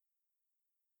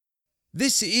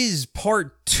This is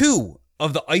part 2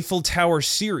 of the Eiffel Tower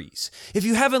series. If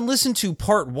you haven't listened to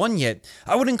part 1 yet,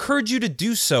 I would encourage you to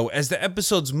do so as the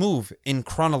episodes move in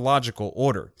chronological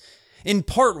order. In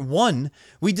part 1,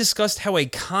 we discussed how a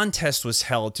contest was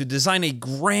held to design a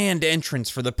grand entrance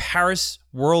for the Paris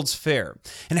World's Fair,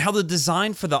 and how the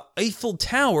design for the Eiffel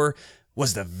Tower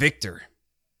was the victor.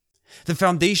 The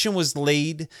foundation was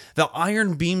laid, the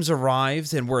iron beams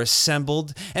arrived and were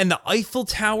assembled, and the Eiffel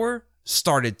Tower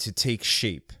started to take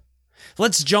shape.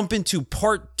 Let's jump into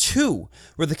part 2,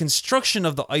 where the construction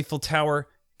of the Eiffel Tower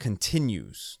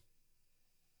continues.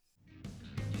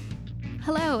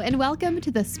 Hello, and welcome to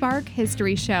the Spark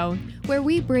History Show, where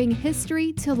we bring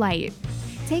history to light.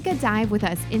 Take a dive with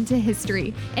us into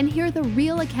history and hear the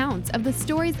real accounts of the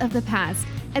stories of the past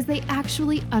as they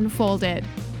actually unfolded.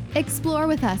 Explore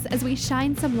with us as we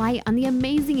shine some light on the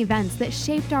amazing events that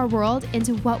shaped our world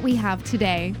into what we have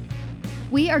today.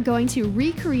 We are going to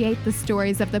recreate the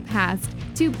stories of the past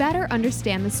to better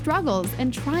understand the struggles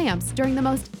and triumphs during the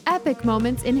most epic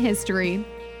moments in history.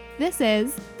 This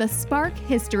is the Spark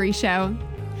History Show.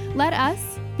 Let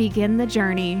us begin the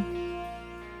journey.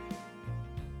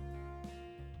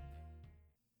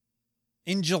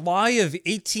 In July of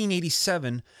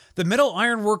 1887, the metal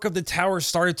ironwork of the tower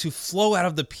started to flow out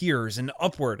of the piers and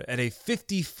upward at a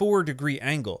 54-degree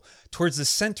angle towards the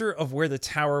center of where the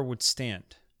tower would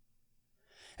stand.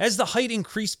 As the height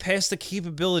increased past the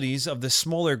capabilities of the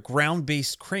smaller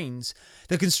ground-based cranes,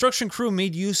 the construction crew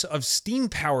made use of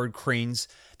steam-powered cranes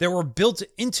that were built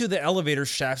into the elevator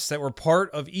shafts that were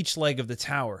part of each leg of the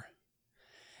tower.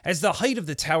 As the height of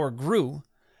the tower grew,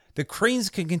 the cranes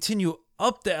could continue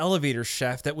up the elevator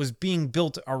shaft that was being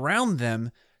built around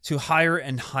them to higher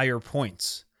and higher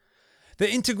points.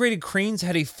 The integrated cranes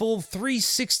had a full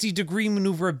 360-degree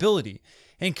maneuverability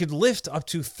and could lift up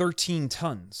to 13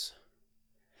 tons.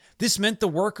 This meant the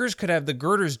workers could have the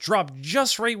girders drop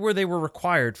just right where they were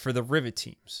required for the rivet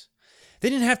teams. They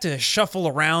didn't have to shuffle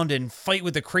around and fight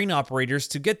with the crane operators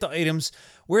to get the items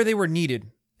where they were needed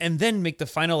and then make the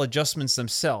final adjustments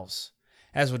themselves,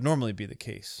 as would normally be the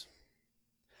case.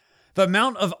 The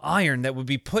amount of iron that would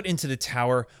be put into the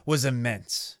tower was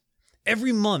immense.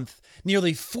 Every month,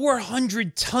 nearly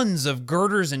 400 tons of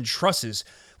girders and trusses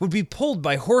would be pulled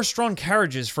by horse-drawn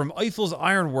carriages from Eiffel's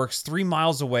ironworks 3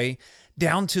 miles away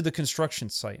down to the construction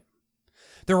site.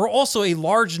 There were also a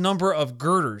large number of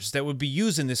girders that would be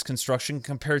used in this construction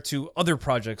compared to other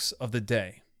projects of the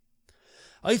day.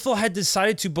 Eiffel had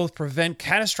decided to both prevent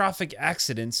catastrophic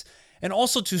accidents and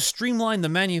also to streamline the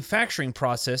manufacturing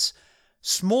process.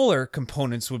 Smaller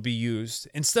components would be used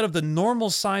instead of the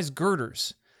normal-sized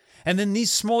girders, and then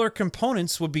these smaller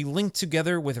components would be linked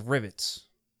together with rivets.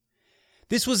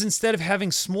 This was instead of having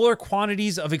smaller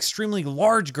quantities of extremely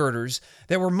large girders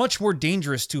that were much more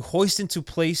dangerous to hoist into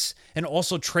place and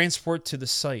also transport to the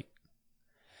site.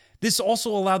 This also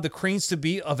allowed the cranes to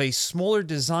be of a smaller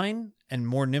design and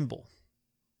more nimble.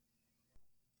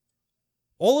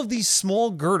 All of these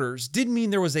small girders did mean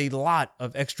there was a lot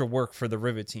of extra work for the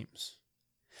rivet teams.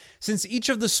 Since each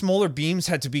of the smaller beams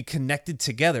had to be connected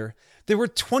together, there were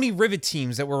 20 rivet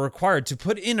teams that were required to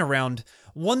put in around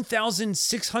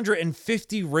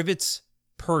 1,650 rivets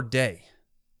per day.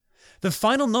 The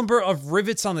final number of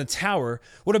rivets on the tower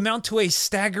would amount to a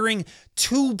staggering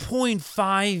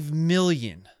 2.5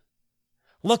 million.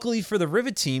 Luckily for the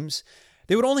rivet teams,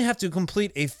 they would only have to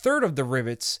complete a third of the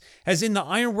rivets, as in the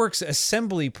ironworks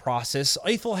assembly process,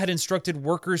 Eiffel had instructed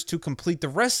workers to complete the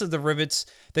rest of the rivets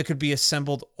that could be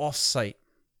assembled off-site.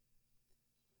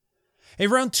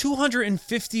 Around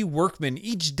 250 workmen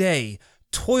each day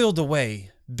toiled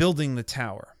away building the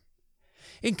tower.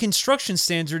 In construction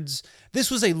standards, this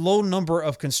was a low number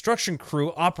of construction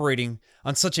crew operating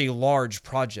on such a large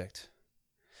project.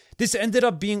 This ended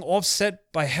up being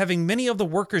offset by having many of the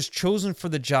workers chosen for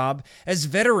the job as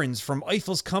veterans from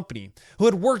Eiffel's company who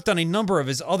had worked on a number of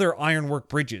his other ironwork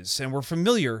bridges and were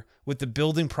familiar with the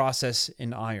building process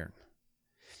in iron.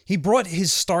 He brought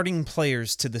his starting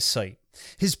players to the site,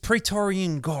 his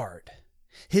Praetorian Guard,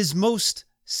 his most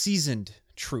seasoned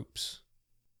troops.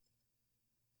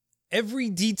 Every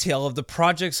detail of the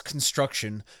project's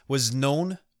construction was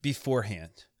known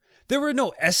beforehand. There were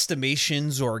no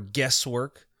estimations or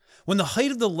guesswork. When the height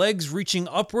of the legs reaching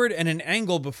upward at an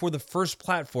angle before the first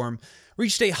platform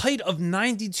reached a height of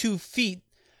 92 feet,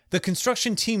 the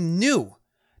construction team knew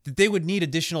that they would need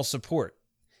additional support.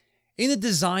 In the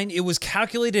design, it was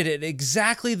calculated at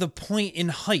exactly the point in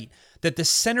height that the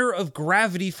center of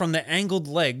gravity from the angled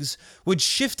legs would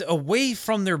shift away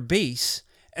from their base,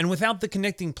 and without the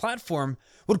connecting platform,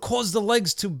 would cause the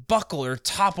legs to buckle or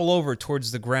topple over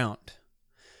towards the ground.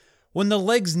 When the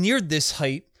legs neared this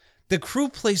height, The crew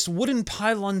placed wooden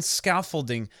pylon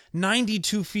scaffolding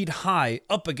 92 feet high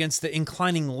up against the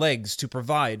inclining legs to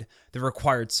provide the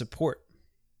required support.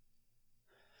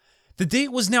 The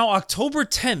date was now October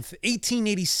 10th,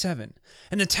 1887,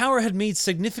 and the tower had made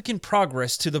significant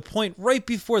progress to the point right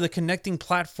before the connecting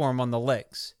platform on the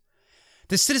legs.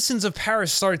 The citizens of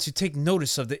Paris started to take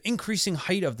notice of the increasing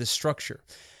height of the structure,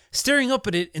 staring up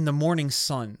at it in the morning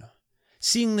sun,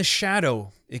 seeing the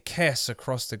shadow it casts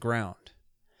across the ground.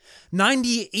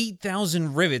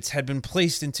 98,000 rivets had been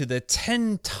placed into the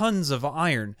 10 tons of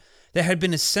iron that had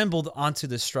been assembled onto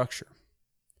the structure.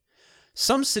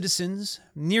 Some citizens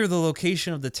near the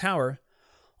location of the tower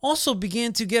also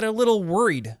began to get a little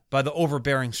worried by the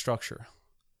overbearing structure.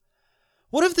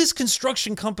 What if this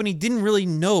construction company didn't really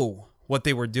know what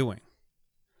they were doing?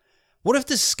 What if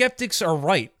the skeptics are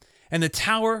right and the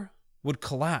tower would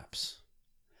collapse?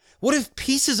 What if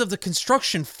pieces of the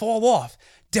construction fall off,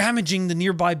 damaging the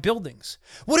nearby buildings?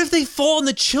 What if they fall on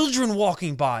the children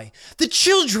walking by? The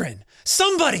children!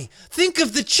 Somebody think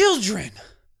of the children!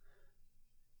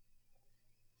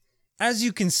 As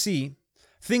you can see,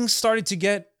 things started to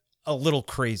get a little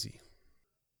crazy.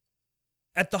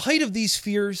 At the height of these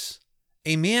fears,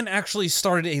 a man actually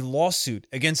started a lawsuit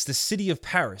against the city of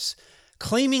Paris,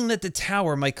 claiming that the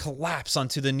tower might collapse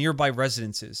onto the nearby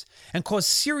residences and cause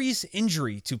serious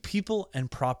injury to people and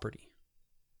property.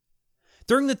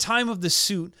 During the time of the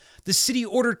suit, the city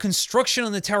ordered construction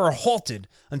on the tower halted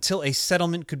until a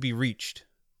settlement could be reached.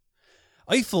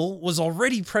 Eiffel was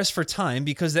already pressed for time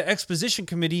because the exposition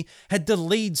committee had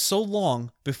delayed so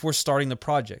long before starting the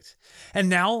project. And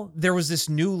now there was this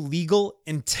new legal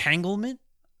entanglement.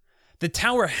 The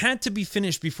tower had to be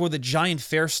finished before the giant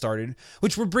fair started,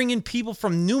 which would bring in people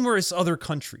from numerous other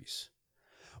countries.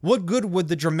 What good would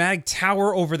the dramatic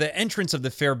tower over the entrance of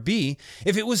the fair be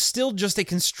if it was still just a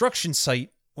construction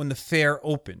site when the fair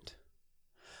opened?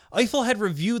 Eiffel had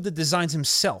reviewed the designs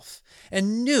himself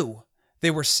and knew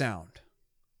they were sound.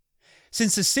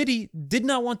 Since the city did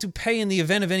not want to pay in the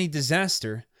event of any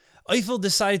disaster, Eiffel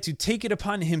decided to take it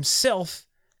upon himself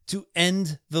to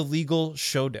end the legal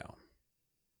showdown.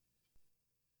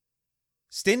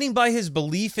 Standing by his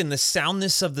belief in the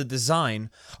soundness of the design,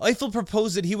 Eiffel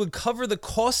proposed that he would cover the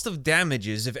cost of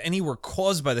damages if any were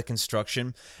caused by the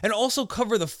construction, and also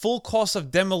cover the full cost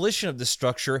of demolition of the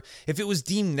structure if it was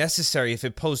deemed necessary if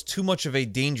it posed too much of a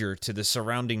danger to the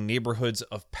surrounding neighborhoods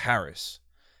of Paris.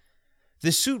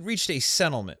 The suit reached a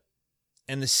settlement,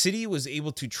 and the city was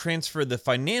able to transfer the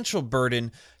financial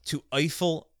burden to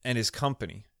Eiffel and his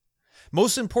company.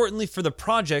 Most importantly for the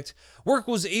project, work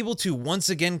was able to once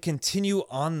again continue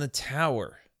on the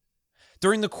tower.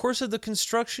 During the course of the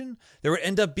construction, there would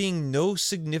end up being no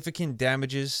significant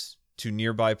damages to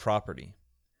nearby property.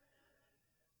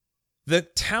 The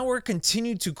tower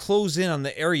continued to close in on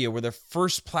the area where the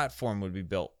first platform would be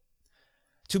built.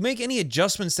 To make any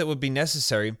adjustments that would be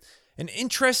necessary, an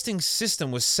interesting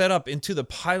system was set up into the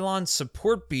pylon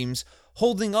support beams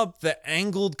holding up the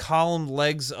angled column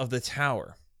legs of the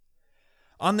tower.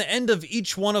 On the end of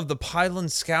each one of the pylon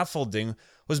scaffolding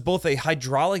was both a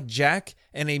hydraulic jack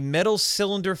and a metal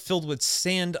cylinder filled with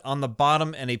sand on the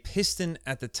bottom and a piston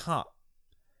at the top.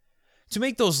 To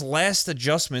make those last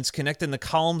adjustments connecting the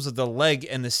columns of the leg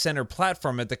and the center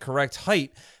platform at the correct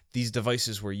height, these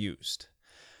devices were used.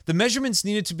 The measurements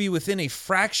needed to be within a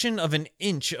fraction of an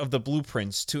inch of the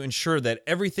blueprints to ensure that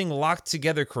everything locked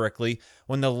together correctly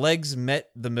when the legs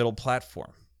met the middle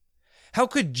platform. How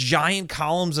could giant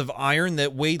columns of iron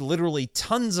that weighed literally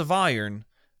tons of iron,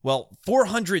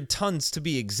 400 tons to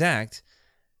be exact,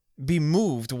 be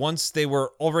moved once they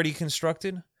were already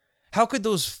constructed? How could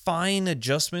those fine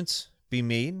adjustments be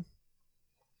made?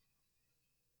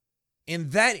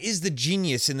 And that is the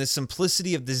genius in the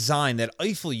simplicity of design that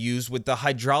Eiffel used with the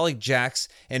hydraulic jacks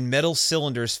and metal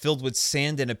cylinders filled with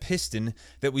sand and a piston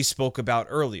that we spoke about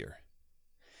earlier.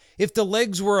 If the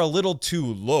legs were a little too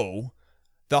low,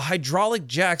 the hydraulic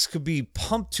jacks could be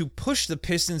pumped to push the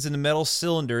pistons in the metal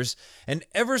cylinders and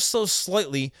ever so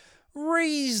slightly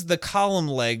raise the column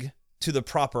leg to the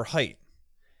proper height.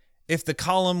 If the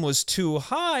column was too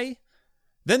high,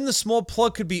 then the small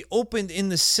plug could be opened in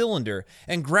the cylinder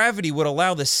and gravity would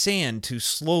allow the sand to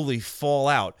slowly fall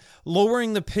out,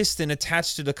 lowering the piston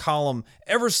attached to the column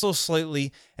ever so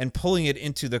slightly and pulling it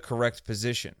into the correct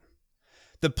position.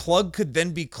 The plug could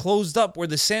then be closed up where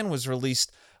the sand was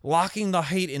released, locking the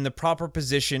height in the proper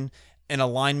position, and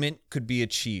alignment could be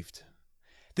achieved.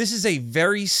 This is a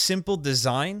very simple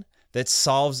design that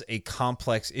solves a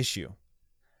complex issue.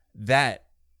 That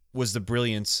was the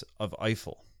brilliance of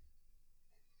Eiffel.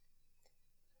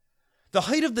 The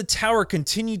height of the tower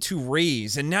continued to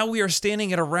raise, and now we are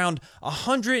standing at around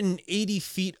 180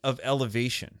 feet of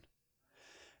elevation.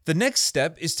 The next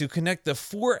step is to connect the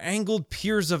 4 angled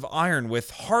piers of iron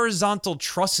with horizontal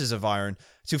trusses of iron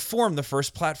to form the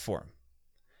first platform.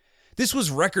 This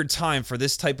was record time for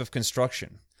this type of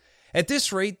construction. At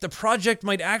this rate, the project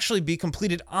might actually be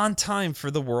completed on time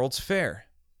for the World's Fair.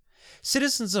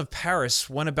 Citizens of Paris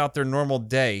went about their normal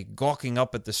day, gawking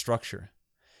up at the structure.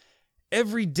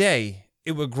 Every day,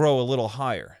 it would grow a little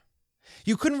higher.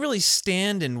 You couldn't really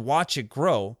stand and watch it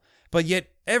grow, but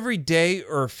yet every day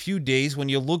or a few days when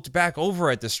you looked back over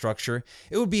at the structure,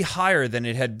 it would be higher than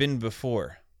it had been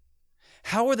before.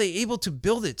 How were they able to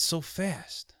build it so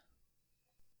fast?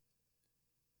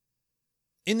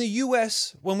 In the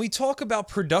US, when we talk about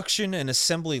production and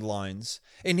assembly lines,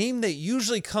 a name that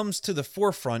usually comes to the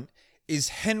forefront is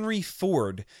Henry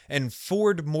Ford and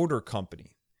Ford Motor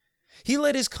Company. He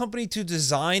led his company to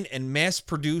design and mass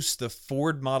produce the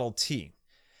Ford Model T.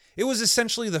 It was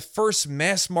essentially the first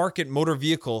mass-market motor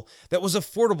vehicle that was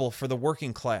affordable for the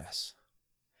working class.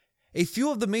 A few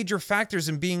of the major factors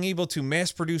in being able to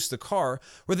mass-produce the car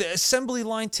were the assembly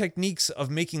line techniques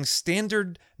of making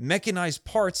standard mechanized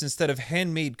parts instead of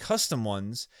handmade custom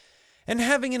ones, and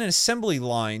having an assembly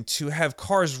line to have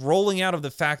cars rolling out of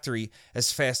the factory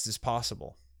as fast as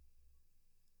possible.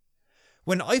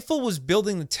 When Eiffel was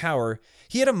building the tower,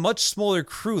 he had a much smaller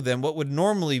crew than what would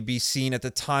normally be seen at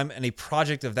the time in a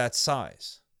project of that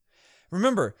size.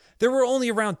 Remember, there were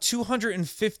only around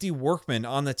 250 workmen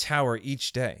on the tower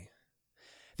each day.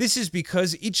 This is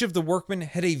because each of the workmen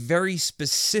had a very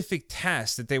specific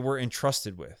task that they were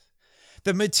entrusted with.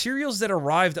 The materials that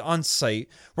arrived on site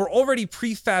were already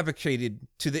prefabricated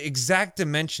to the exact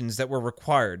dimensions that were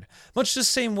required, much the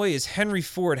same way as Henry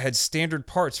Ford had standard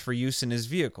parts for use in his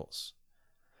vehicles.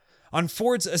 On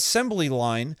Ford's assembly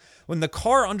line, when the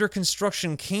car under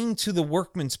construction came to the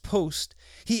workman's post,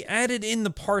 he added in the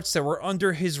parts that were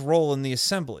under his role in the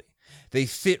assembly. They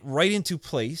fit right into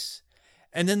place,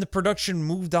 and then the production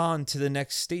moved on to the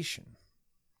next station.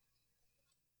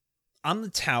 On the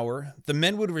tower, the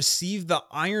men would receive the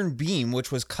iron beam which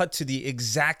was cut to the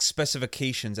exact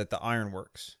specifications at the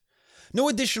ironworks. No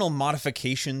additional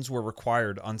modifications were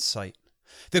required on site.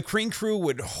 The crane crew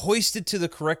would hoist it to the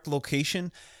correct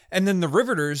location, and then the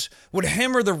riveters would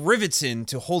hammer the rivets in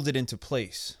to hold it into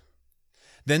place.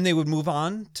 Then they would move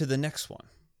on to the next one.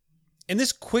 In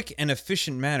this quick and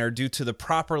efficient manner, due to the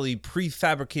properly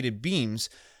prefabricated beams,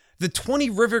 the 20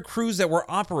 rivet crews that were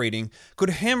operating could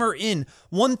hammer in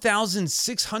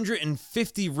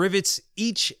 1,650 rivets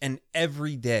each and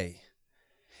every day.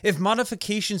 If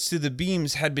modifications to the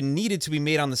beams had been needed to be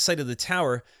made on the site of the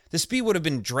tower, the speed would have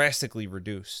been drastically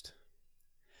reduced.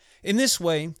 In this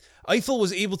way, Eiffel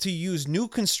was able to use new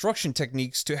construction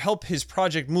techniques to help his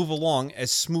project move along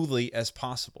as smoothly as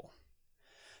possible.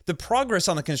 The progress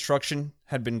on the construction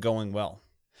had been going well.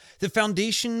 The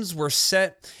foundations were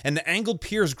set and the angled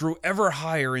piers grew ever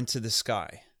higher into the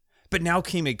sky. But now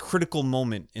came a critical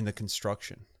moment in the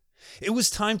construction. It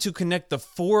was time to connect the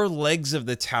 4 legs of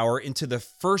the tower into the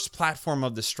first platform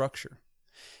of the structure.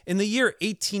 In the year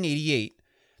 1888,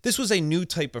 this was a new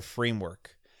type of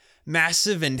framework.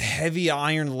 Massive and heavy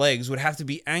iron legs would have to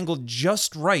be angled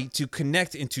just right to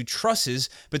connect into trusses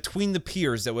between the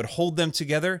piers that would hold them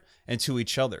together and to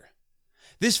each other.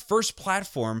 This first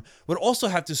platform would also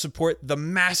have to support the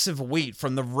massive weight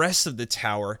from the rest of the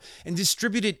tower and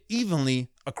distribute it evenly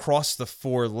across the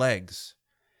 4 legs.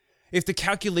 If the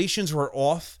calculations were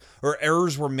off or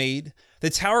errors were made, the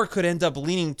tower could end up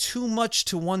leaning too much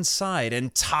to one side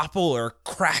and topple or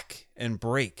crack and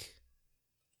break.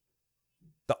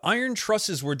 The iron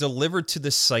trusses were delivered to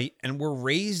the site and were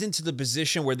raised into the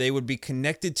position where they would be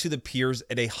connected to the piers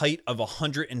at a height of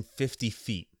 150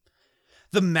 feet.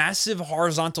 The massive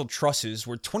horizontal trusses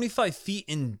were 25 feet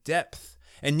in depth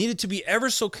and needed to be ever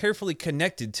so carefully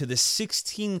connected to the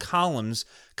 16 columns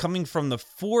coming from the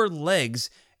 4 legs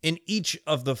in each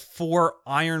of the 4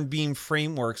 iron beam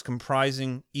frameworks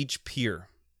comprising each pier.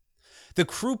 The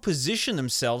crew positioned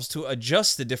themselves to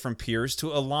adjust the different piers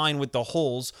to align with the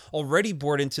holes already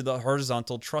bored into the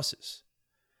horizontal trusses.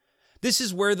 This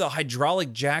is where the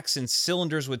hydraulic jacks and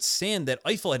cylinders with sand that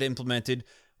Eiffel had implemented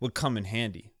would come in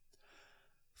handy.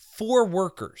 4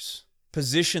 workers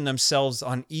positioned themselves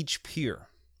on each pier.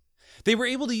 They were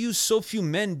able to use so few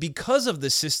men because of the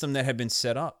system that had been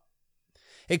set up.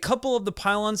 A couple of the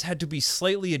pylons had to be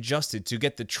slightly adjusted to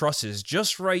get the trusses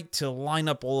just right to line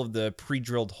up all of the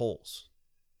pre-drilled holes.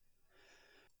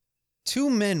 2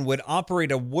 men would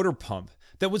operate a water pump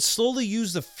that would slowly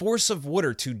use the force of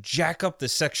water to jack up the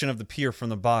section of the pier from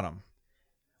the bottom.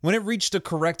 When it reached the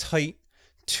correct height,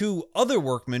 Two other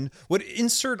workmen would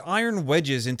insert iron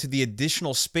wedges into the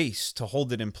additional space to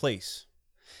hold it in place.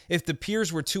 If the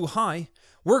piers were too high,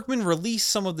 workmen released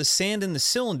some of the sand in the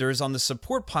cylinders on the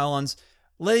support pylons,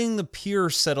 letting the pier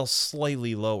settle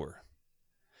slightly lower.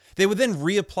 They would then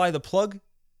reapply the plug,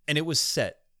 and it was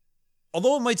set.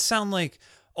 Although it might sound like,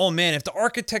 oh man, if the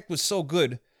architect was so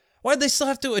good, why did they still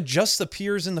have to adjust the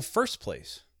piers in the first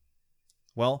place?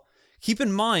 Well, keep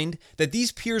in mind that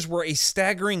these piers were a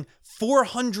staggering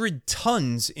 400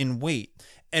 tons in weight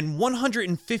and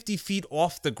 150 feet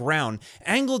off the ground,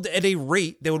 angled at a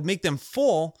rate that would make them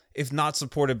fall if not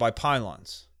supported by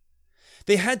pylons.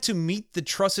 They had to meet the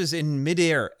trusses in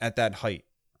midair at that height.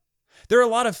 There are a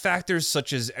lot of factors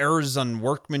such as errors on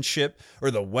workmanship,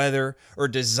 or the weather, or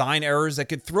design errors that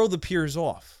could throw the piers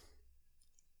off.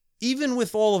 Even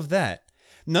with all of that,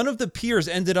 none of the piers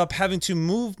ended up having to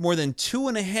move more than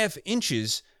 2.5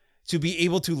 inches to be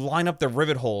able to line up the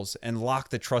rivet holes and lock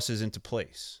the trusses into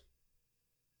place.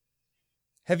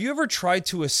 Have you ever tried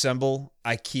to assemble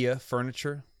IKEA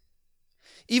furniture?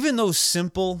 Even those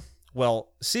simple,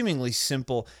 well, seemingly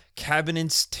simple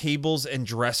cabinets, tables, and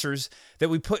dressers that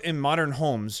we put in modern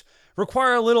homes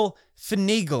require a little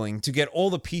finagling to get all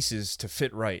the pieces to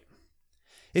fit right.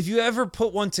 If you ever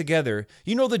put one together,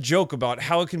 you know the joke about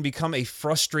how it can become a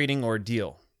frustrating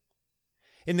ordeal.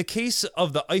 In the case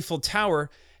of the Eiffel Tower,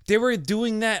 they were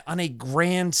doing that on a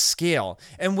grand scale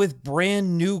and with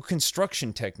brand new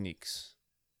construction techniques.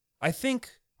 I think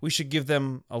we should give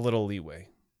them a little leeway.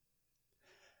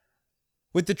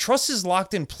 With the trusses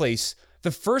locked in place,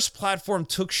 the first platform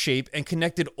took shape and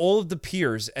connected all of the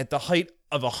piers at the height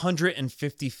of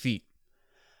 150 feet.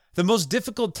 The most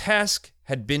difficult task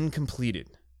had been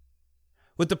completed.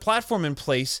 With the platform in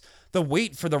place, the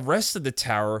weight for the rest of the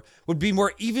tower would be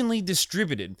more evenly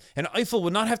distributed, and Eiffel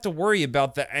would not have to worry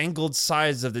about the angled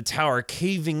sides of the tower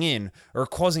caving in or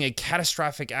causing a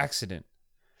catastrophic accident.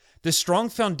 The strong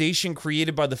foundation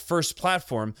created by the first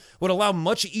platform would allow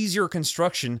much easier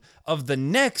construction of the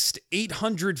next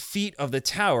 800 feet of the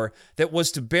tower that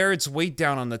was to bear its weight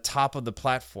down on the top of the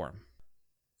platform.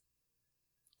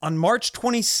 On March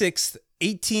 26,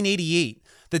 1888,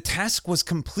 the task was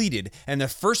completed and the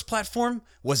first platform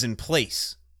was in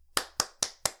place.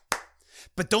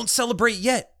 But don't celebrate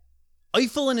yet.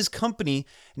 Eiffel and his company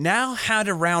now had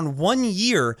around 1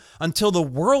 year until the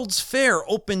World's Fair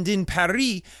opened in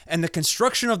Paris and the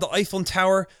construction of the Eiffel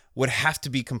Tower would have to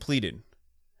be completed.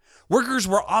 Workers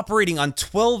were operating on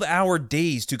 12-hour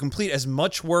days to complete as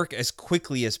much work as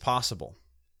quickly as possible.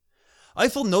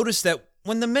 Eiffel noticed that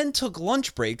when the men took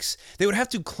lunch breaks, they would have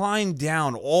to climb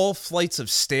down all flights of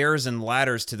stairs and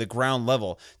ladders to the ground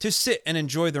level to sit and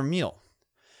enjoy their meal.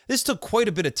 This took quite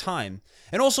a bit of time,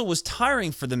 and also was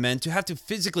tiring for the men to have to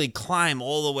physically climb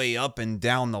all the way up and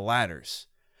down the ladders.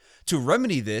 To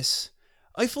remedy this,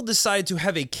 Eiffel decided to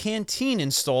have a canteen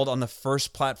installed on the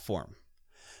first platform.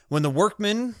 When the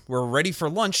workmen were ready for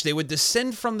lunch, they would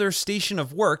descend from their station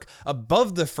of work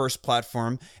above the first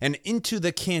platform and into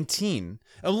the canteen,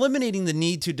 eliminating the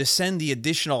need to descend the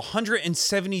additional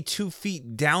 172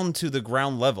 feet down to the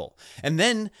ground level, and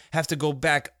then have to go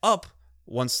back up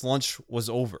once lunch was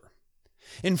over.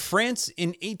 In France in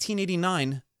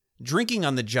 1889, drinking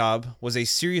on the job was a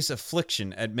serious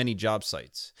affliction at many job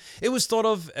sites. It was thought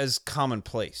of as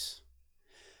commonplace.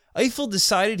 Eiffel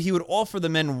decided he would offer the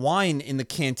men wine in the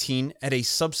canteen at a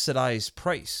subsidized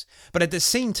price, but at the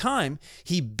same time,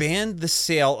 he banned the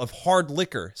sale of hard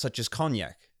liquor such as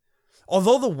cognac.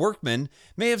 Although the workmen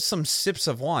may have some sips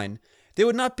of wine, they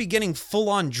would not be getting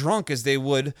full-on drunk as they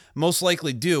would most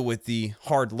likely do with the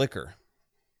hard liquor.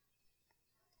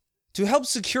 To help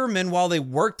secure men while they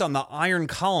worked on the iron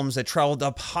columns that traveled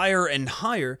up higher and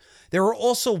higher, there were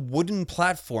also wooden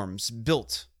platforms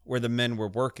built where the men were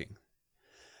working.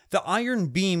 The iron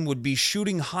beam would be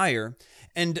shooting higher,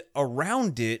 and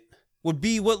around it would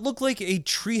be what looked like a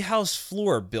treehouse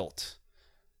floor built,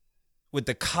 with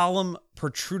the column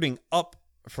protruding up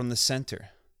from the center.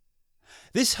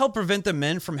 This helped prevent the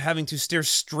men from having to stare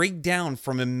straight down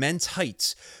from immense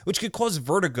heights, which could cause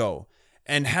vertigo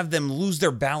and have them lose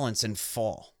their balance and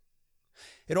fall.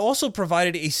 It also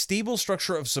provided a stable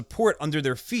structure of support under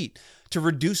their feet to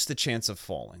reduce the chance of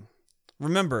falling.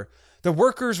 Remember, the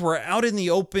workers were out in the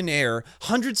open air,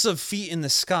 hundreds of feet in the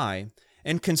sky,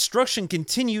 and construction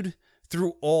continued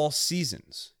through all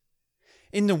seasons.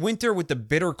 In the winter, with the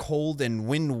bitter cold and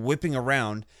wind whipping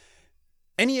around,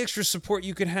 any extra support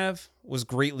you could have was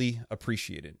greatly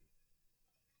appreciated.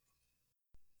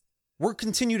 Work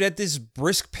continued at this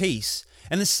brisk pace,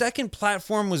 and the second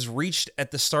platform was reached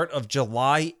at the start of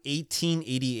July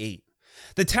 1888.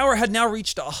 The tower had now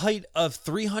reached a height of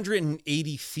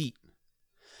 380 feet.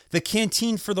 The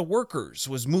canteen for the workers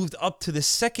was moved up to the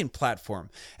second platform,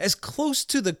 as close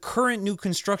to the current new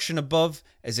construction above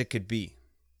as it could be.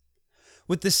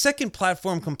 With the second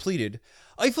platform completed,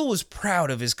 Eiffel was proud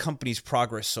of his company's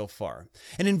progress so far,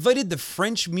 and invited the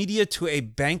French media to a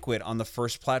banquet on the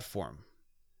first platform.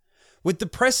 With the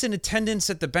press in attendance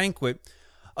at the banquet,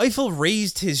 Eiffel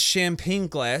raised his champagne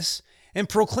glass and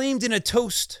proclaimed in a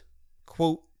toast,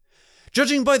 quote,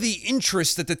 "Judging by the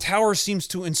interest that the tower seems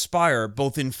to inspire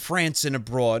both in France and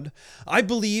abroad, I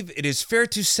believe it is fair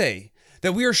to say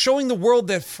that we are showing the world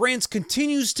that France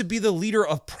continues to be the leader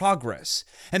of progress,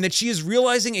 and that she is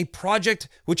realizing a project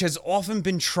which has often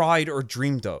been tried or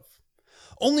dreamed of.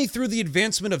 Only through the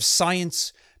advancement of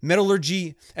science,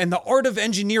 metallurgy, and the art of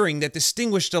engineering that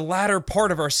distinguished the latter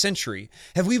part of our century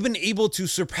have we been able to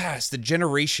surpass the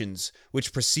generations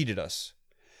which preceded us.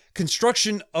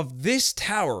 Construction of this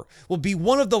tower will be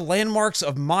one of the landmarks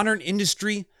of modern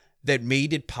industry that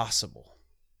made it possible."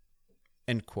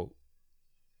 End quote.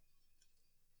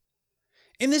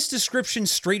 In this description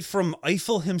straight from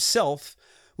Eiffel himself,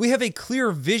 we have a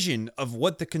clear vision of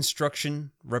what the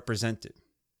construction represented.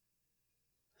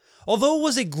 Although it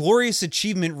was a glorious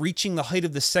achievement reaching the height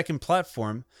of the second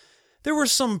platform, there were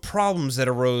some problems that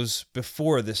arose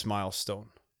before this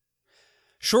milestone.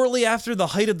 Shortly after the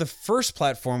height of the first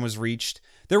platform was reached,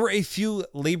 there were a few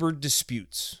labor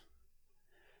disputes.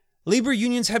 Labor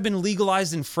unions had been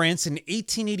legalized in France in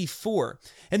 1884,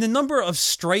 and the number of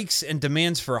strikes and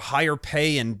demands for higher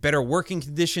pay and better working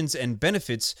conditions and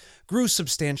benefits grew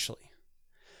substantially.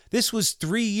 This was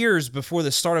 3 years before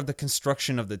the start of the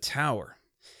construction of the tower.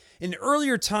 In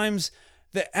earlier times,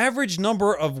 the average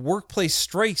number of workplace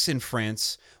strikes in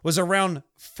France was around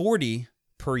 40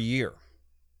 per year.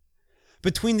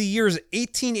 Between the years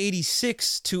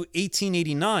 1886 to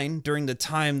 1889, during the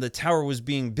time the tower was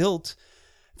being built,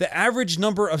 the average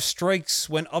number of strikes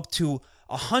went up to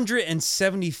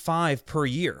 175 per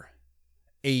year,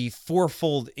 a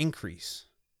fourfold increase.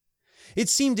 It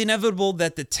seemed inevitable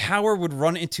that the tower would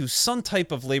run into some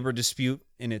type of labor dispute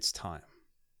in its time.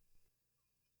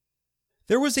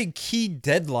 There was a key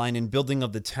deadline in building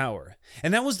of the tower,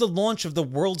 and that was the launch of the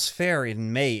World's Fair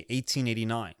in May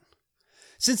 1889.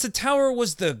 Since the tower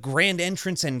was the grand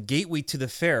entrance and gateway to the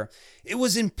fair, it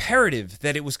was imperative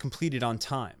that it was completed on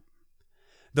time.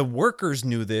 The workers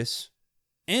knew this,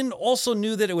 and also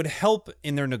knew that it would help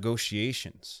in their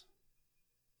negotiations.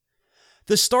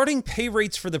 The starting pay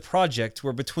rates for the project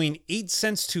were between 8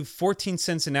 cents to 14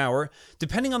 cents an hour,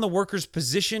 depending on the worker's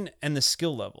position and the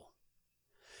skill level.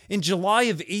 In July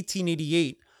of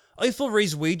 1888, Eiffel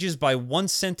raised wages by 1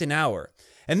 cent an hour,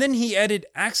 and then he added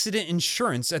accident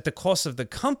insurance at the cost of the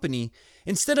company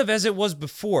instead of as it was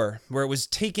before, where it was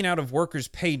taken out of workers'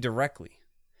 pay directly.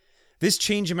 This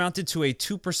change amounted to a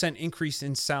 2% increase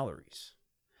in salaries.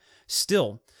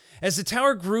 Still, as the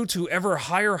tower grew to ever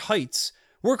higher heights,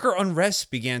 worker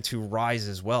unrest began to rise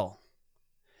as well.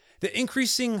 The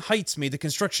increasing heights made the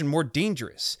construction more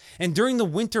dangerous, and during the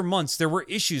winter months there were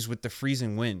issues with the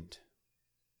freezing wind.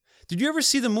 Did you ever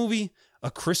see the movie A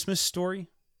Christmas Story?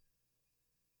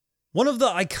 One of the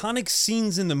iconic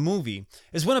scenes in the movie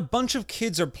is when a bunch of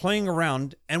kids are playing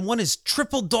around and one is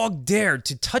triple dog dared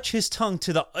to touch his tongue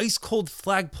to the ice-cold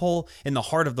flagpole in the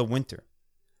heart of the winter.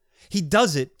 He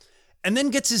does it and then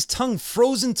gets his tongue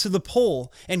frozen to the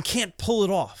pole and can't pull it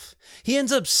off. He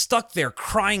ends up stuck there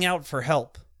crying out for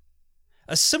help.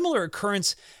 A similar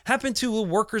occurrence happened to the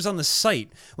workers on the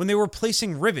site when they were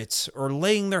placing rivets or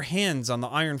laying their hands on the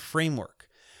iron framework.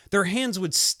 Their hands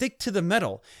would stick to the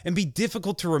metal and be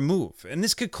difficult to remove, and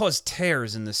this could cause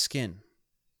tears in the skin.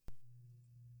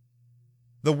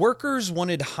 The workers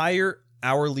wanted higher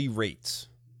hourly rates.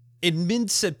 In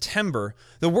mid-September,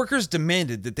 the workers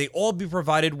demanded that they all be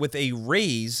provided with a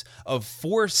raise of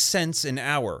 4 cents an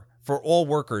hour for all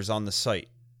workers on the site.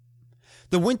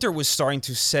 The winter was starting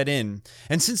to set in,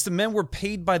 and since the men were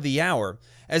paid by the hour,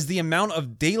 as the amount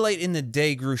of daylight in the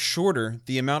day grew shorter,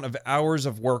 the amount of hours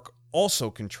of work also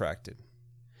contracted.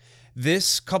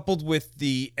 This, coupled with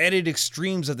the added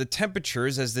extremes of the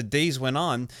temperatures as the days went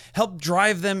on, helped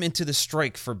drive them into the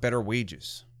strike for better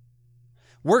wages.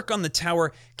 Work on the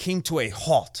tower came to a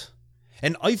halt,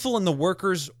 and Eiffel and the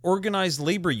workers' organized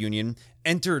labor union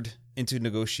entered into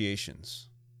negotiations.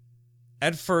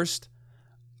 At first,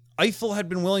 Eiffel had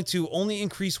been willing to only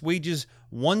increase wages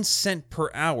 1 cent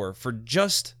per hour for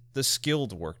just the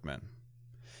skilled workmen.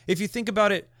 If you think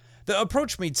about it, the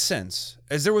approach made sense,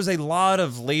 as there was a lot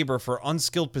of labor for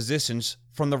unskilled positions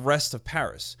from the rest of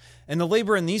Paris, and the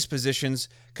labor in these positions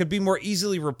could be more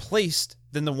easily replaced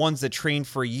than the ones that trained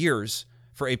for years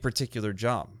for a particular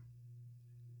job.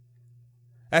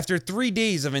 After 3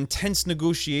 days of intense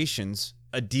negotiations,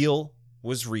 a deal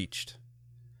was reached.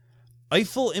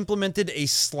 Eiffel implemented a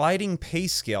sliding pay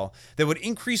scale that would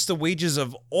increase the wages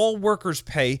of all workers'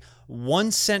 pay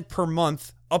 1 cent per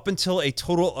month up until a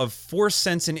total of 4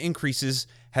 cents in increases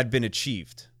had been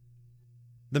achieved.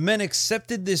 The men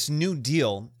accepted this new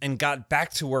deal and got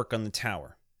back to work on the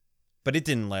tower. But it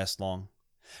didn't last long.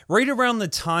 Right around the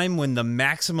time when the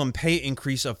maximum pay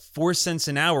increase of 4 cents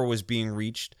an hour was being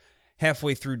reached,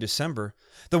 halfway through December,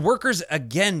 the workers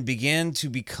again began to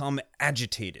become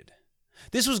agitated.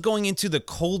 This was going into the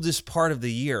coldest part of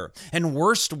the year and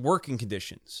worst working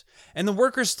conditions, and the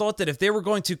workers thought that if they were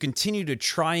going to continue to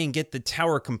try and get the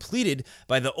tower completed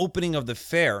by the opening of the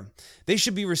fair, they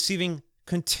should be receiving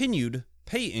continued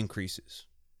pay increases.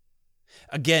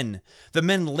 Again, the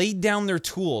men laid down their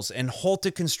tools and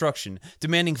halted construction,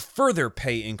 demanding further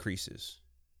pay increases.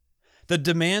 The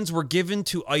demands were given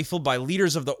to Eiffel by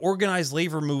leaders of the organized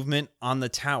labor movement on the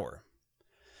tower.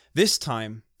 This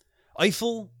time,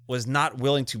 Eiffel was not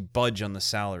willing to budge on the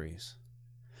salaries.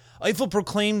 Eiffel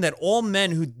proclaimed that all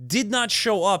men who did not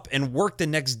show up and work the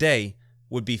next day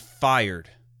would be fired.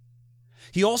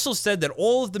 He also said that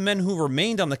all of the men who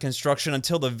remained on the construction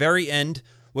until the very end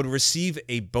would receive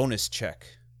a bonus check.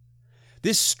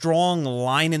 This strong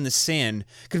line in the sand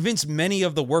convinced many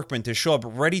of the workmen to show up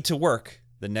ready to work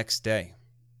the next day.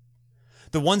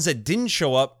 The ones that didn't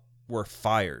show up were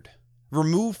fired,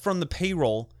 removed from the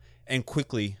payroll, and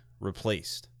quickly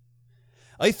replaced.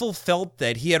 Eiffel felt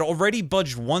that he had already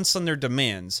budged once on their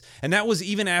demands, and that was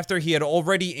even after he had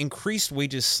already increased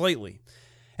wages slightly,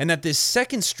 and that this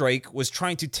second strike was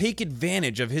trying to take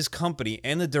advantage of his company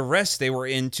and the duress they were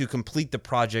in to complete the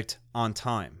project on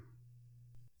time.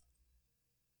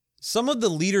 Some of the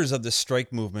leaders of the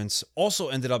strike movements also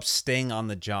ended up staying on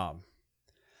the job.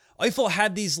 Eiffel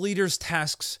had these leaders'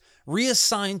 tasks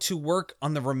reassigned to work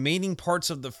on the remaining parts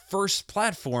of the first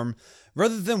platform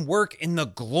rather than work in the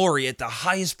glory at the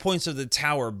highest points of the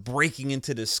tower breaking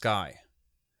into the sky.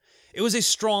 It was a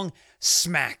strong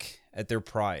smack at their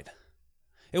pride.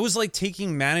 It was like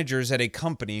taking managers at a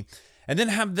company and then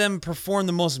have them perform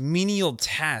the most menial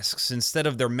tasks instead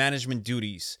of their management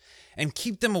duties and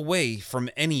keep them away from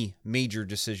any major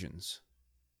decisions.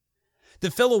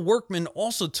 The fellow workmen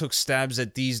also took stabs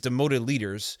at these demoted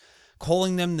leaders,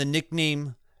 calling them the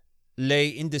nickname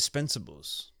Les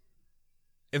Indispensables.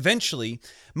 Eventually,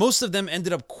 most of them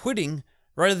ended up quitting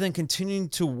rather than continuing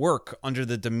to work under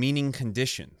the demeaning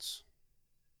conditions.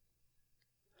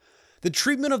 The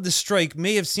treatment of the strike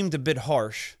may have seemed a bit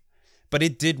harsh, but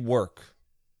it did work.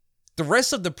 The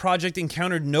rest of the project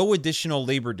encountered no additional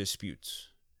labor disputes.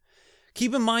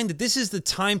 Keep in mind that this is the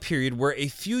time period where a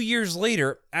few years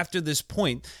later, after this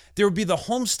point, there would be the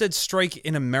Homestead strike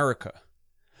in America.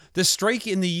 The strike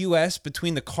in the U.S.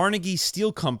 between the Carnegie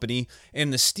Steel Company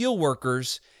and the steel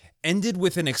workers ended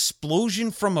with an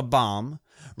explosion from a bomb,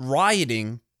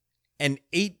 rioting, and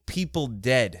 8 people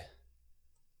dead.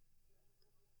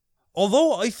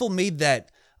 Although Eiffel made that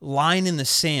line in the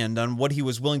sand on what he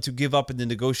was willing to give up in the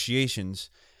negotiations,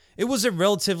 it was a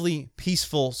relatively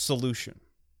peaceful solution.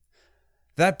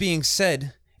 That being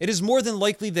said, it is more than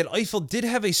likely that Eiffel did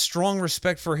have a strong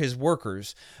respect for his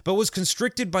workers, but was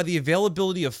constricted by the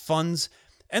availability of funds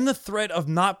and the threat of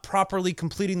not properly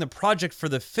completing the project for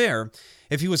the fair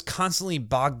if he was constantly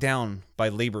bogged down by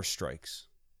labor strikes.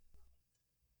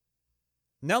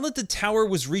 Now that the tower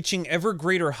was reaching ever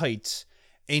greater heights,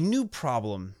 a new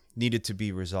problem needed to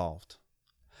be resolved.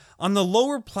 On the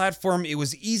lower platform, it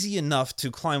was easy enough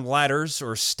to climb ladders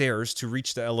or stairs to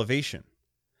reach the elevation.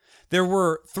 There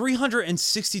were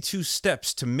 362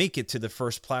 steps to make it to the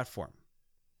first platform.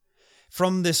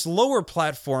 From this lower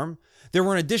platform, there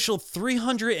were an additional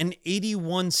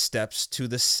 381 steps to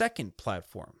the second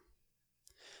platform.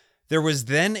 There was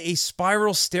then a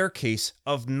spiral staircase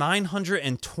of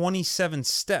 927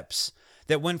 steps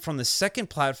that went from the second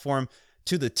platform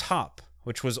to the top,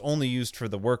 which was only used for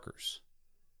the workers.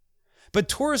 But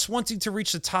tourists wanting to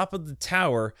reach the top of the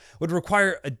tower would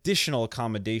require additional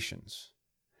accommodations.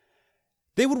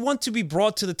 They would want to be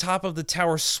brought to the top of the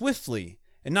tower swiftly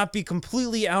and not be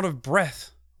completely out of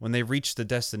breath when they reached the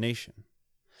destination.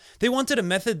 They wanted a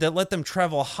method that let them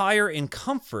travel higher in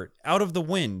comfort out of the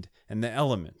wind and the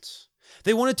elements.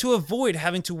 They wanted to avoid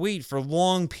having to wait for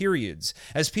long periods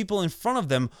as people in front of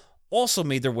them also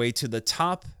made their way to the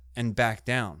top and back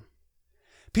down.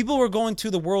 People were going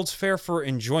to the World's Fair for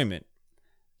enjoyment,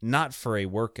 not for a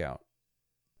workout.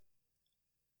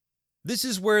 This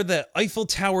is where the Eiffel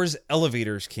Tower's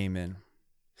elevators came in.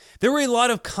 There were a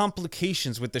lot of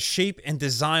complications with the shape and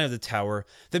design of the tower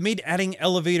that made adding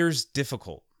elevators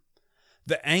difficult.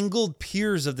 The angled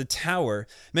piers of the tower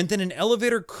meant that an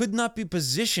elevator could not be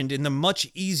positioned in the much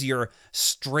easier,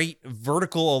 straight,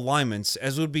 vertical alignments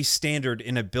as would be standard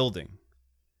in a building.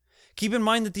 Keep in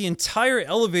mind that the entire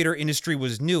elevator industry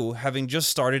was new, having just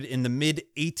started in the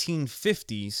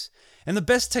mid-1850s, and the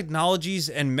best technologies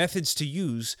and methods to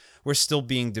use were still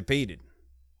being debated.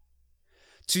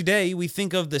 Today, we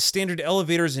think of the standard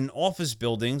elevators in office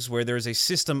buildings where there's a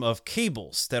system of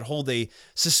cables that hold a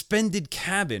suspended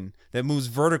cabin that moves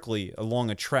vertically along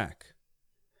a track.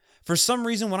 For some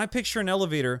reason, when I picture an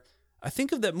elevator, I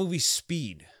think of that movie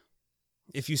Speed.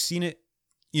 If you've seen it,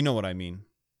 you know what I mean.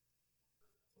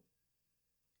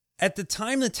 At the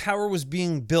time the tower was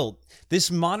being built, this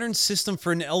modern system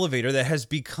for an elevator that has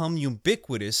become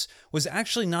ubiquitous was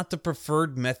actually not the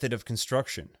preferred method of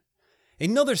construction.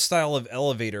 Another style of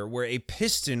elevator where a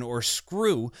piston or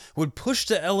screw would push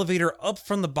the elevator up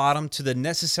from the bottom to the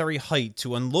necessary height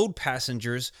to unload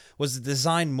passengers was the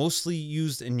design mostly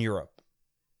used in Europe.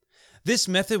 This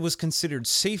method was considered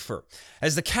safer,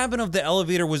 as the cabin of the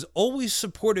elevator was always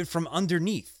supported from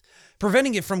underneath,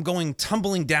 preventing it from going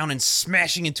tumbling down and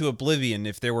smashing into oblivion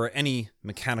if there were any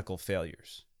mechanical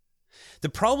failures. The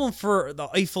problem for the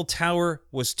Eiffel Tower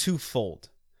was twofold.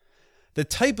 The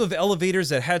type of elevators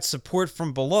that had support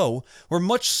from below were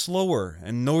much slower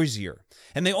and noisier,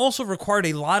 and they also required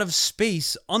a lot of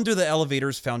space under the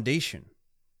elevator's foundation.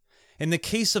 In the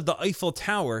case of the Eiffel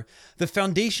Tower, the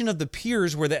foundation of the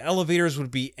piers where the elevators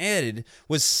would be added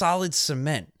was solid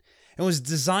cement and was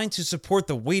designed to support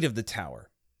the weight of the tower.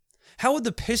 How would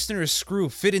the piston or screw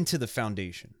fit into the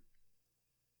foundation?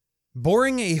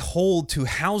 Boring a hole to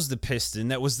house the piston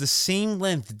that was the same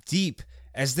length deep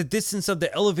as the distance of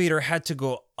the elevator had to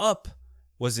go up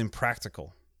was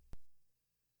impractical.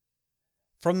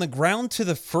 From the ground to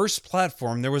the first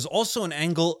platform, there was also an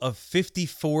angle of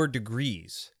 54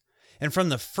 degrees. And from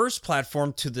the first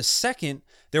platform to the second,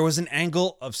 there was an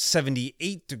angle of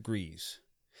 78 degrees.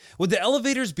 Would the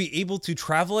elevators be able to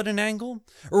travel at an angle,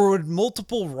 or would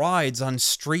multiple rides on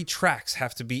straight tracks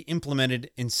have to be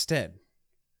implemented instead?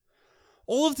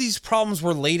 All of these problems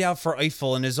were laid out for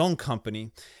Eiffel and his own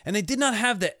company, and they did not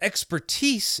have the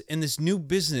expertise in this new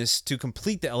business to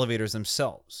complete the elevators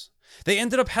themselves. They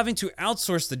ended up having to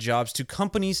outsource the jobs to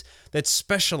companies that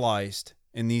specialized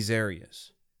in these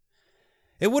areas.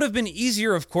 It would have been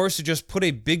easier, of course, to just put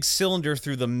a big cylinder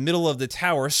through the middle of the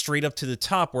tower straight up to the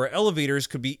top where elevators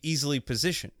could be easily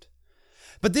positioned.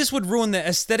 But this would ruin the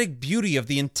aesthetic beauty of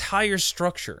the entire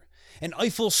structure, and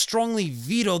Eiffel strongly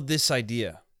vetoed this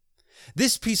idea.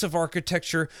 This piece of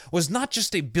architecture was not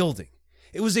just a building,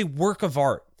 it was a work of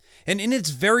art, and in its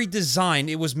very design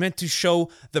it was meant to show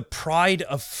the pride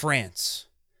of France.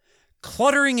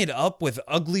 Cluttering it up with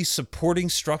ugly supporting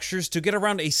structures to get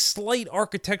around a slight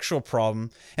architectural problem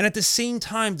and at the same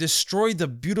time destroy the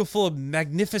beautiful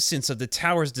magnificence of the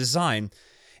tower's design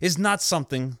is not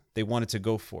something they wanted to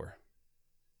go for.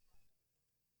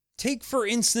 Take, for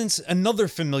instance, another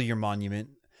familiar monument,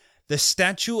 the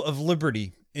Statue of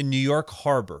Liberty in New York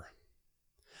Harbor.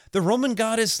 The Roman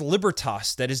goddess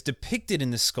Libertas that is depicted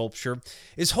in this sculpture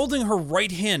is holding her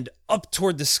right hand up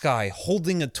toward the sky,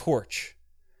 holding a torch.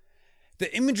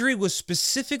 The imagery was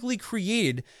specifically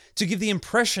created to give the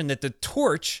impression that the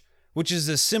torch, which is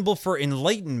a symbol for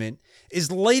enlightenment,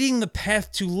 is lighting the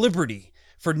path to liberty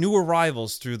for new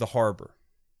arrivals through the harbor.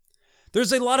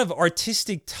 There's a lot of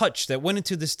artistic touch that went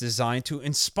into this design to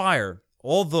inspire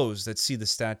all those that see the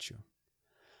statue.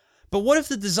 But what if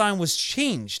the design was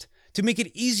changed to make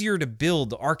it easier to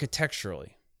build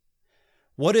architecturally?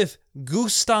 What if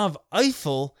Gustave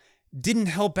Eiffel didn't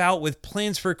help out with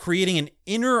plans for creating an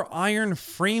inner iron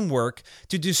framework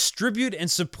to distribute and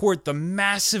support the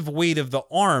massive weight of the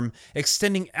arm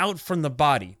extending out from the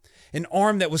body, an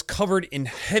arm that was covered in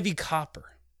heavy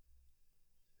copper?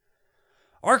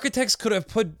 Architects could have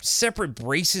put separate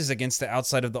braces against the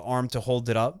outside of the arm to hold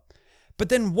it up, but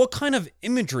then what kind of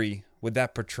imagery would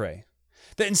that portray?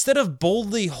 That instead of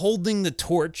boldly holding the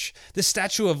torch, the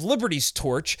Statue of Liberty's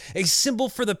torch, a symbol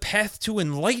for the path to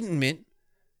enlightenment,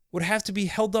 would have to be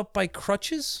held up by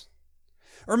crutches?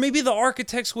 Or maybe the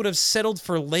architects would have settled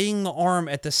for laying the arm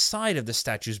at the side of the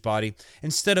statue's body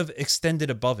instead of extended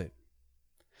above it.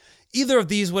 Either of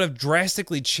these would have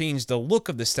drastically changed the look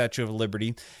of the Statue of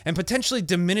Liberty and potentially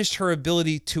diminished her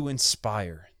ability to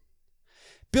inspire.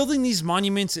 Building these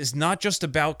monuments is not just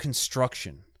about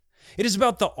construction. It is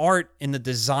about the art and the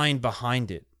design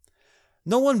behind it.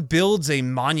 No one builds a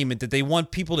monument that they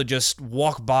want people to just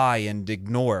walk by and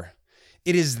ignore.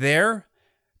 It is there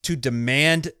to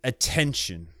demand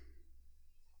attention.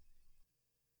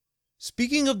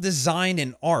 Speaking of design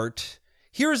and art,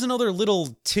 here is another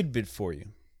little tidbit for you.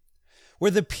 Where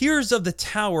the piers of the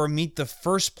tower meet the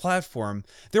first platform,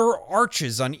 there are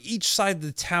arches on each side of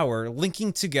the tower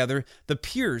linking together the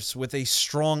piers with a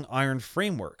strong iron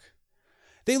framework.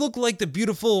 They look like the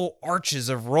beautiful arches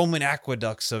of Roman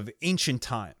aqueducts of ancient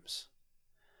times.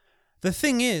 The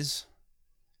thing is,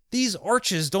 these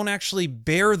arches don't actually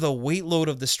bear the weight load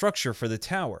of the structure for the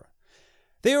tower.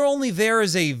 They are only there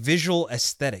as a visual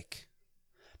aesthetic.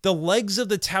 The legs of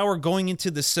the tower going into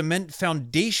the cement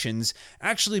foundations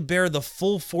actually bear the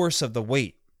full force of the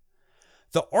weight.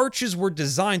 The arches were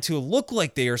designed to look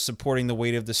like they are supporting the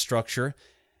weight of the structure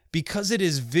because it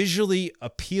is visually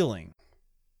appealing.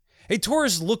 A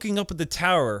tourist looking up at the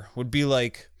tower would be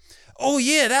like, "Oh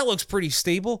yeah, that looks pretty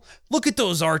stable. Look at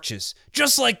those arches,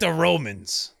 just like the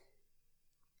Romans."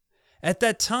 At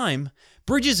that time,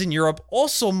 bridges in Europe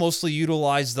also mostly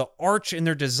utilized the arch in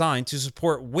their design to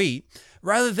support weight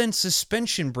rather than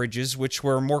suspension bridges, which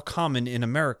were more common in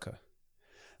America.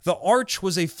 The arch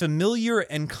was a familiar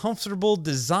and comfortable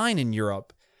design in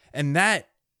Europe, and that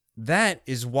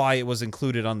is why it was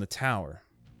included on the tower.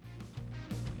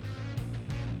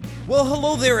 Well,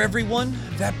 hello there, everyone.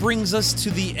 That brings us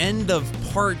to the end of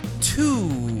part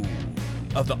 2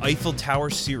 of the Eiffel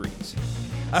Tower series.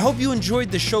 I hope you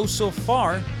enjoyed the show so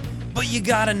far, but you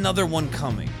got another one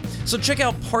coming. So check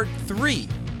out part 3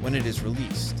 when it is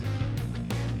released.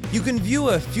 You can view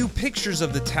a few pictures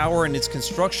of the tower and its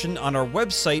construction on our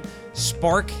website,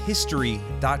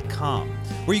 sparkhistory.com,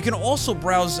 where you can also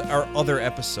browse our other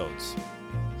episodes.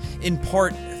 In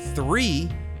part 3,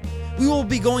 we will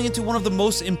be going into one of the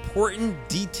most important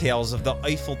details of the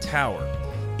Eiffel Tower,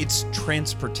 its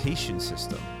transportation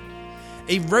system.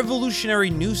 A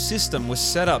revolutionary new system was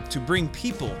set up to bring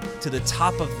people to the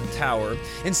top of the tower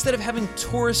instead of having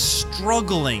tourists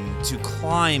struggling to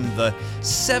climb the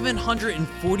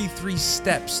 743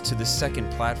 steps to the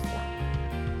second platform.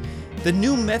 The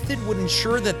new method would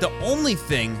ensure that the only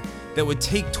thing that would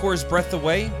take tourists' breath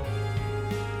away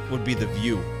would be the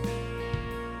view.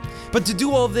 But to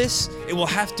do all this, it will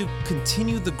have to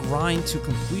continue the grind to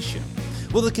completion.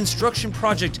 Will the construction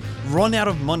project run out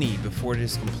of money before it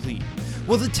is complete?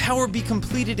 Will the tower be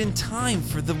completed in time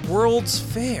for the World's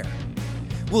Fair?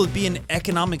 Will it be an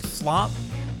economic flop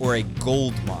or a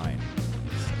gold mine?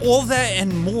 All that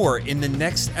and more in the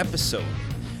next episode.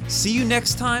 See you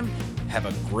next time. Have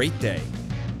a great day.